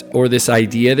or this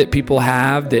idea that people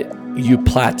have that you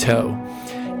plateau.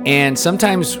 And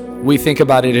sometimes we think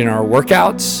about it in our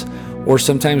workouts, or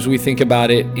sometimes we think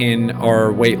about it in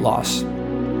our weight loss.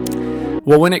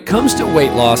 Well, when it comes to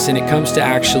weight loss and it comes to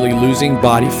actually losing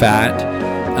body fat,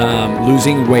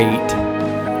 losing weight,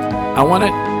 I want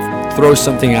to throw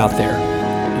something out there.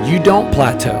 You don't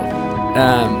plateau.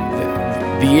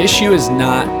 The issue is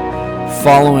not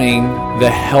following the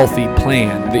healthy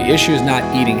plan. The issue is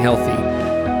not eating healthy.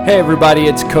 Hey everybody,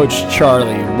 it's Coach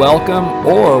Charlie.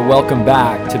 Welcome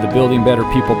back to the Building Better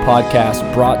People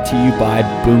podcast, brought to you by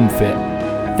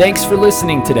BoomFit. Thanks for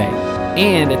listening today.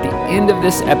 And at the end of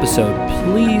this episode,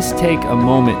 please take a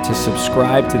moment to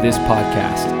subscribe to this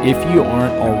podcast if you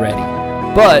aren't already.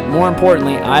 But more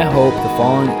importantly, I hope the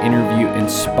following interview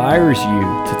inspires you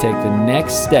to take the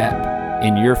next step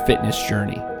in your fitness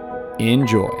journey.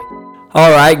 Enjoy. All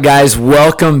right, guys,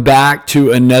 welcome back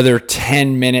to another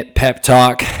 10-minute pep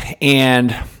talk.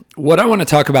 And what I want to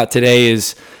talk about today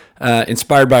is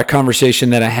inspired by a conversation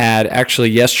that I had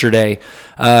actually yesterday.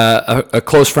 A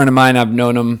close friend of mine, I've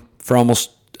known him for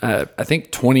almost,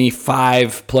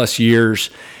 25 plus years.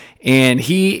 And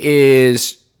he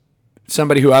is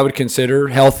somebody who I would consider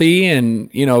healthy, and,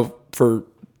 for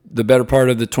the better part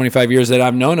of the 25 years that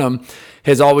I've known him,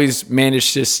 has always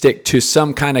managed to stick to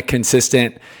some kind of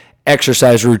consistent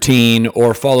exercise routine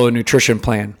or follow a nutrition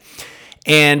plan.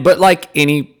 But like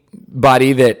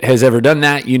anybody that has ever done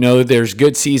that, there's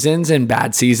good seasons and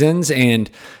bad seasons. And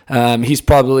he's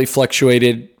probably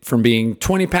fluctuated from being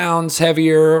 20 pounds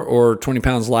heavier or 20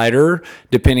 pounds lighter,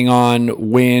 depending on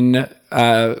when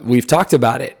we've talked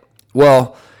about it.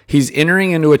 Well, he's entering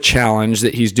into a challenge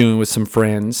that he's doing with some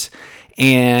friends,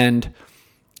 and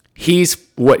he's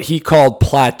what he called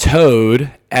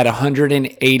plateaued at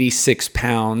 186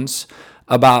 pounds,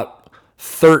 about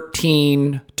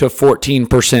 13 to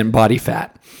 14% body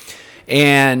fat.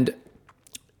 And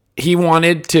he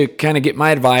wanted to kind of get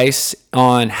my advice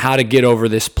on how to get over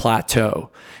this plateau.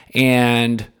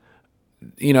 And,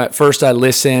 at first I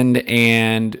listened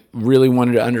and really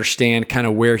wanted to understand kind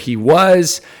of where he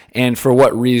was and for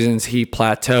what reasons he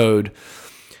plateaued.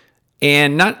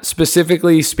 And not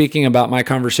specifically speaking about my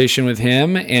conversation with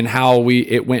him and how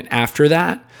it went after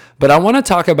that, but I want to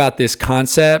talk about this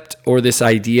concept or this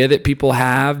idea that people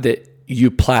have that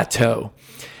you plateau.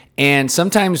 And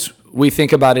sometimes we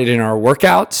think about it in our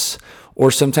workouts, or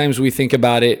sometimes we think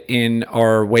about it in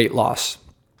our weight loss.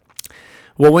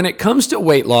 Well, when it comes to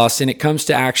weight loss and it comes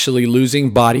to actually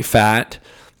losing body fat,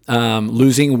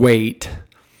 losing weight,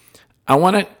 I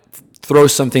want to throw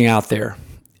something out there.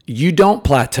 You don't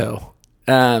plateau.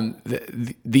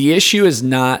 The issue is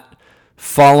not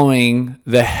following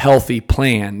the healthy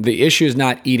plan. The issue is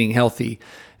not eating healthy.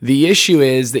 The issue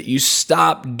is that you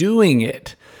stop doing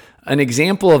it. An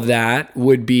example of that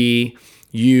would be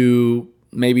you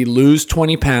maybe lose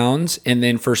 20 pounds and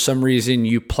then for some reason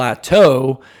you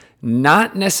plateau,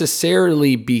 not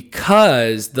necessarily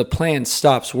because the plan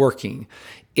stops working.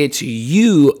 It's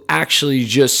you actually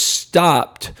just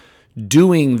stopped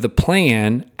doing the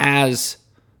plan as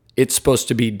it's supposed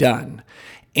to be done.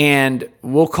 And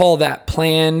we'll call that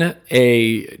plan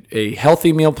a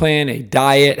healthy meal plan, a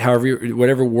diet,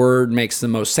 whatever word makes the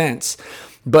most sense.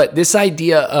 But this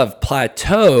idea of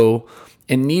plateau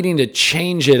and needing to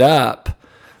change it up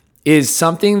is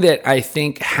something that I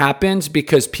think happens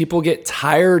because people get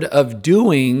tired of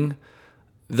doing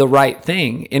the right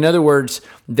thing. In other words,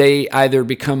 they either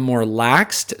become more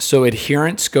laxed, so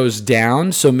adherence goes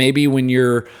down. So maybe when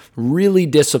you're really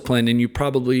disciplined and you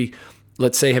probably,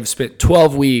 let's say, have spent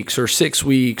 12 weeks or 6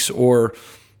 weeks or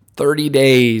 30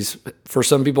 days, for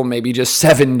some people maybe just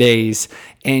 7 days,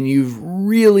 and you've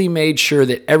really made sure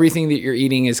that everything that you're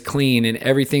eating is clean and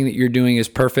everything that you're doing is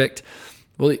perfect,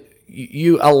 well,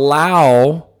 you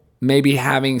allow maybe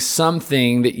having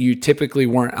something that you typically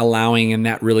weren't allowing in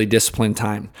that really disciplined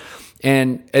time.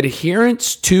 And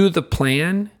adherence to the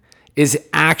plan is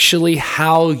actually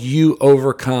how you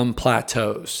overcome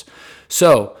plateaus.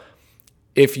 So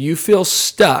if you feel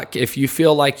stuck, if you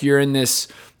feel like you're in this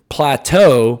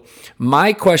plateau,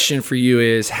 my question for you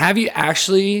is, have you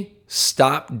actually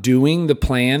stopped doing the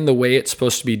plan the way it's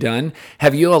supposed to be done?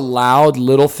 Have you allowed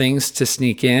little things to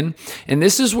sneak in? And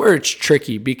this is where it's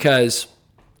tricky, because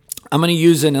I'm going to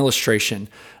use an illustration.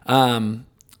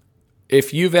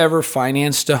 If you've ever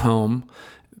financed a home,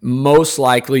 most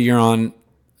likely you're on,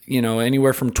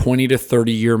 anywhere from 20 to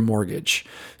 30 year mortgage.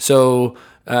 So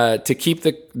to keep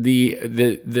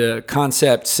the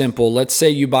concept simple, let's say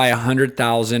you buy a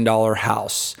 $100,000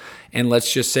 house, and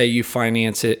let's just say you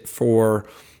finance it for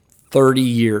 30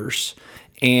 years.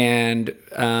 And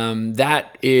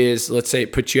that is, let's say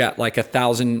it puts you at like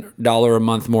 $1,000 a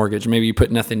month mortgage. Maybe you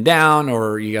put nothing down,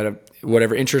 or you got a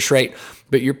whatever interest rate,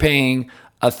 but you're paying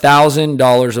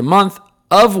 $1,000 a month,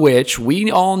 of which we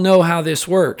all know how this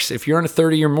works. If you're on a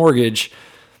 30-year mortgage,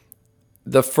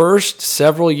 the first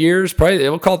several years, probably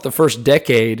we'll call it the first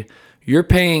decade, you're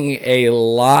paying a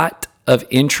lot of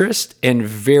interest and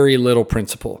very little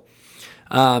principal.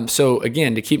 So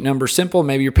again, to keep numbers simple,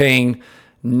 maybe you're paying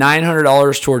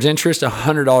 $900 towards interest,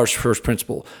 $100 towards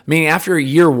principal. Meaning after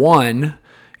year one,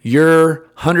 your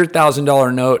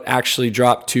 $100,000 note actually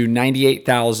dropped to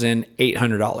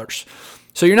 $98,800.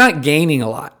 So you're not gaining a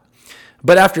lot.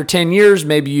 But after 10 years,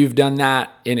 maybe you've done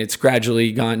that and it's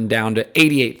gradually gone down to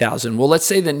 $88,000. Well, let's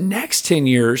say the next 10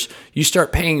 years, you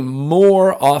start paying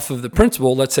more off of the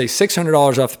principal. Let's say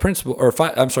 $600 off the principal, or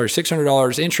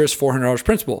 $600 interest, $400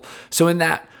 principal. So in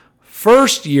that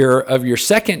first year of your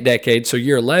second decade, so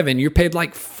year 11, you're paid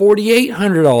like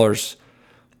 $4,800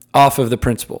 off of the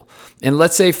principal. And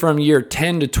let's say from year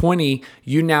 10 to 20,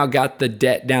 you now got the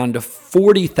debt down to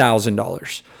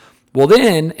 $40,000. Well,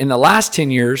 then in the last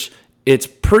 10 years, it's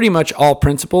pretty much all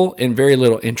principal and very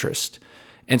little interest.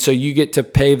 And so you get to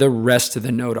pay the rest of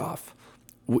the note off.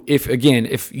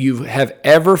 If you have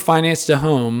ever financed a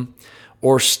home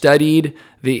or studied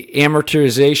the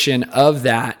amortization of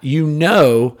that, you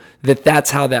know that that's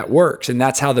how that works. And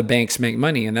that's how the banks make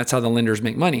money. And that's how the lenders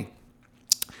make money.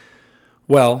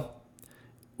 Well,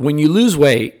 when you lose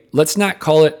weight, let's not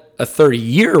call it a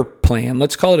 30-year plan.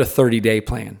 Let's call it a 30-day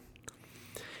plan.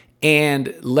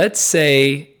 And let's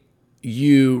say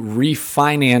you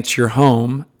refinance your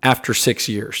home after 6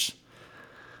 years.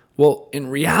 Well, in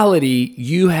reality,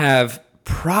 you have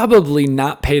probably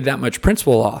not paid that much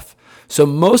principal off. So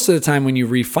most of the time when you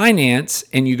refinance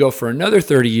and you go for another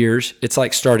 30 years, it's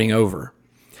like starting over.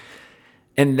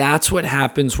 And that's what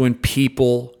happens when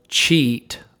people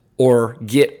cheat or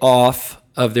get off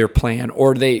of their plan,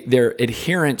 or their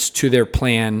adherence to their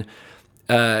plan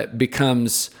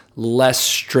becomes less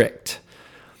strict.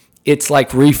 It's like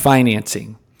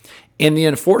refinancing. And the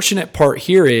unfortunate part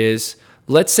here is,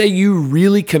 let's say you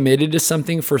really committed to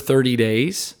something for 30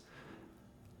 days.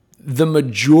 The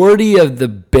majority of the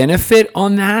benefit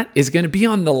on that is going to be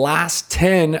on the last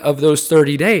 10 of those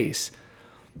 30 days.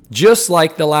 Just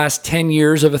like the last 10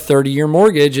 years of a 30-year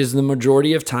mortgage is the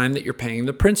majority of time that you're paying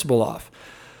the principal off.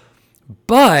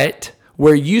 But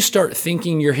where you start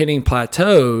thinking you're hitting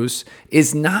plateaus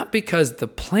is not because the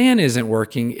plan isn't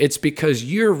working. It's because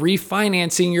you're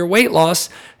refinancing your weight loss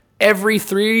every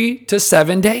 3 to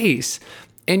 7 days.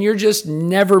 And you're just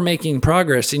never making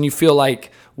progress. And you feel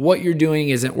like what you're doing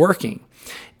isn't working.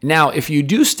 Now, if you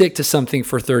do stick to something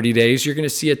for 30 days, you're going to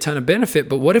see a ton of benefit.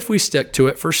 But what if we stick to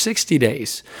it for 60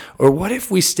 days? Or what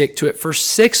if we stick to it for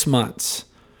 6 months?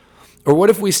 Or what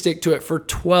if we stick to it for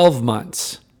 12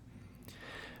 months?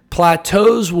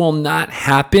 Plateaus will not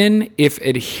happen if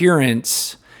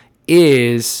adherence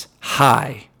is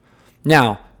high.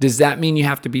 Now, does that mean you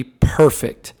have to be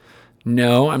perfect?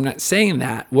 No, I'm not saying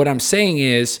that. What I'm saying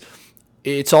is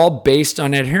it's all based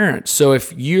on adherence. So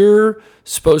if you're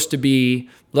supposed to be,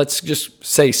 let's just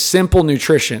say simple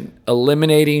nutrition,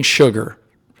 eliminating sugar,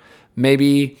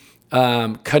 maybe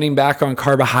cutting back on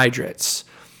carbohydrates,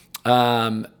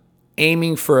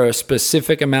 aiming for a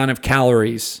specific amount of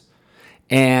calories,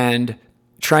 and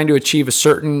trying to achieve a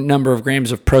certain number of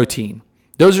grams of protein.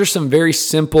 Those are some very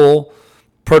simple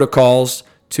protocols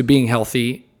to being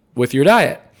healthy with your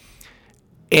diet.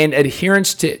 And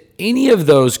adherence to any of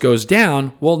those goes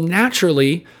down, well,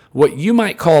 naturally, what you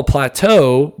might call a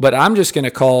plateau, but I'm just going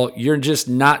to call you're just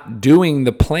not doing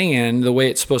the plan the way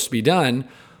it's supposed to be done,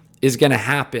 is going to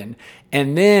happen.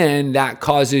 And then that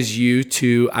causes you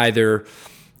to either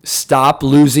stop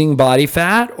losing body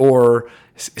fat or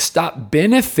stop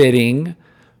benefiting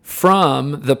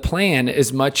from the plan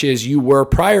as much as you were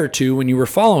prior to when you were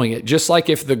following it. Just like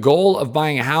if the goal of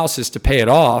buying a house is to pay it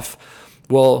off,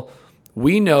 well,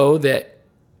 we know that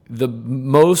the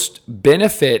most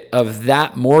benefit of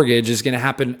that mortgage is going to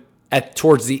happen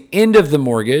towards the end of the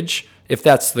mortgage, if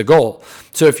that's the goal.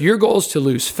 So if your goal is to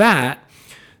lose fat,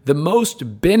 the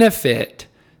most benefit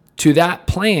to that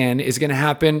plan is going to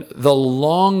happen the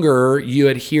longer you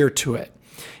adhere to it.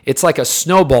 It's like a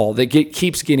snowball that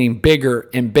keeps getting bigger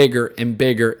and bigger and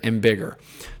bigger and bigger.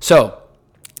 So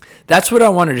that's what I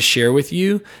wanted to share with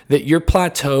you, that your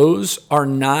plateaus are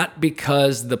not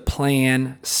because the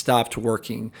plan stopped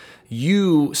working.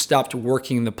 You stopped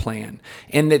working the plan.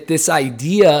 And that this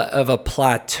idea of a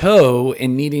plateau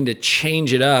and needing to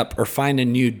change it up or find a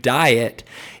new diet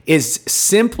is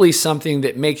simply something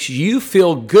that makes you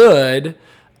feel good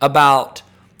about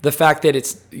the fact that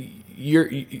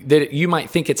that you might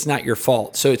think it's not your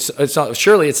fault. So it's not,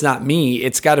 surely it's not me.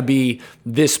 It's got to be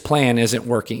this plan isn't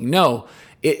working. No,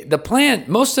 the plan,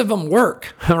 most of them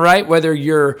work, right? Whether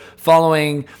you're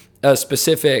following a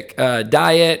specific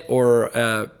diet or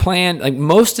a plan, like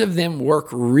most of them work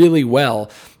really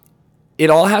well. It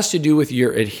all has to do with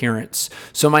your adherence.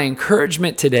 So my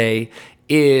encouragement today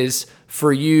is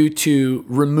for you to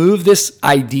remove this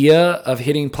idea of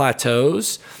hitting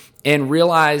plateaus and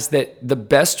realize that the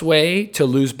best way to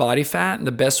lose body fat and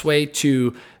the best way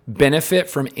to benefit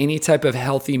from any type of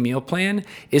healthy meal plan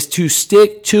is to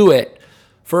stick to it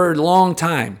for a long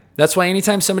time. That's why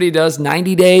anytime somebody does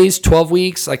 90 days, 12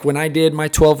 weeks, like when I did my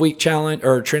 12-week challenge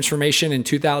or transformation in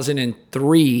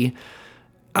 2003,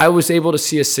 I was able to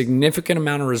see a significant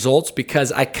amount of results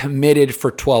because I committed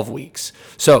for 12 weeks.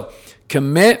 So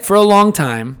commit for a long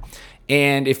time.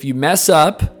 And if you mess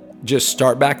up, just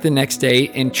start back the next day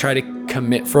and try to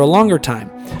commit for a longer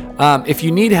time. If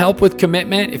you need help with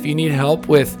commitment, if you need help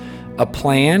with a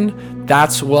plan,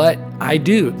 that's what I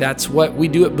do. That's what we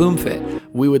do at BoomFit.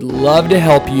 We would love to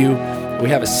help you. We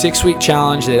have a 6-week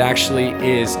challenge that actually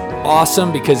is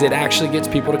awesome because it actually gets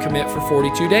people to commit for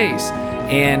 42 days.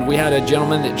 And we had a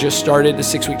gentleman that just started the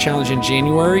 6-week challenge in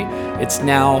January. It's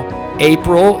now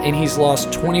April and he's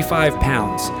lost 25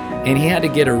 pounds. And he had to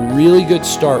get a really good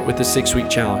start with the 6-week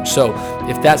challenge. So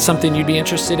if that's something you'd be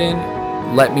interested in,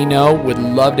 let me know. Would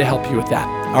love to help you with that.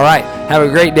 All right. Have a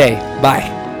great day. Bye.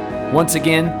 Once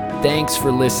again, thanks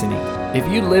for listening. If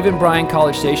you live in Bryan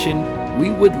College Station, we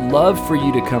would love for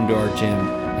you to come to our gym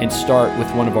and start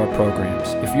with one of our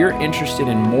programs. If you're interested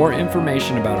in more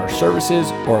information about our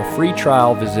services or a free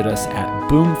trial, visit us at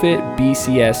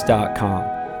boomfitbcs.com.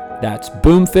 That's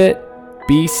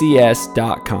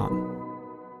boomfitbcs.com.